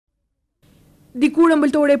Dikur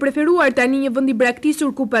ëmbeltore preferuar, tani një vend i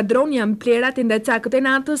braktisur ku padronë janë plehrat, endacakët e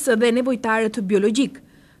natës dhe nevojtarët biologjikë.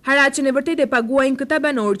 Haraçin e vërtetë paguajnë këta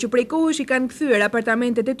banorë që prej kohësh i kanë kthyer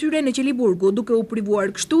apartamentet e tyre në Qeliburgu, duke u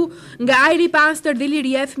privuar kështu nga ajri i pastër dhe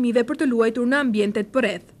liria e fëmijëve për të luajtur në ambientet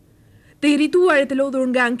përreth. Të irrituar e të lodhur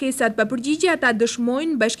nga ankesat pa përgjigje, ata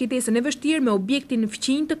dëshmojnë bashkëtesën e vështirë me objektin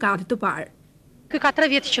fqinj të katit të parë. Ky ka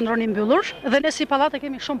 3 vjet që qëndron i mbyllur dhe ne si pallate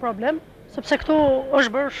kemi shumë problem, sepse këtu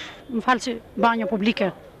është bërë, më falë, si banjo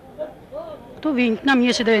publike. Këtu vinë nga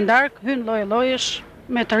mjesit dhe ndark, hynë lloje-llojesh,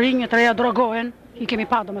 me të rinj, të reja drogohen, i kemi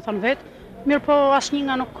pa, do me thonë vetë, mirë po asnjë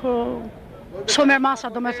nga nuk s'po merr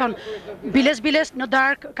masa, do me thonë, biles në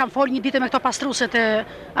dark, kam folë një ditë me këto pastruset e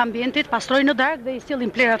ambientit, pastroj në dark dhe i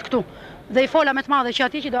sillin plehrat këtu. Dhe i fola me të madhe që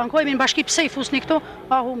atje që do ankohemi në bashki, pse i fusni këtu,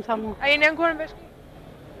 më tha mua. A jeni ankuar në bashki?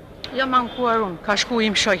 Jam ankuar unë, ka shku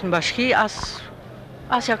im shoq në bashki,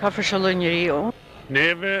 asja ka fërshëlloj njëri jo.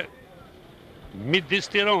 Neve,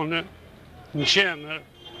 midis Tiranës, në qenë,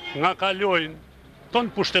 nga kalojnë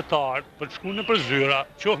tonë pushtetarë për të shku në përzyra,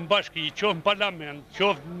 qofë në bashki, qofë në parlament,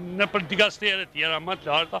 qofë në për digastere tjera më të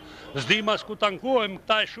larta, s'dim as ku tankohem,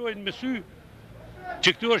 këta e shojnë me sy,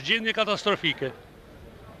 që këtu është gjendje katastrofike.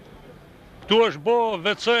 Këtu është bo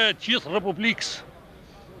vetësoje gjithë Republikës.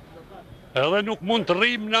 Edhe nuk mund të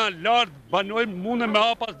rrim në lartë, banojmë mune me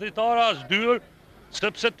hapas dritara as dyrë,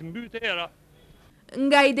 sepse të mbyt era.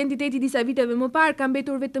 Nga identiteti disa viteve më parë ka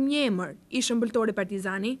mbetur vetëm një emër, ish Ëmbeltore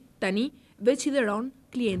Partizani, tani veç i dheron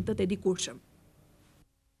klientët e dikurshëm.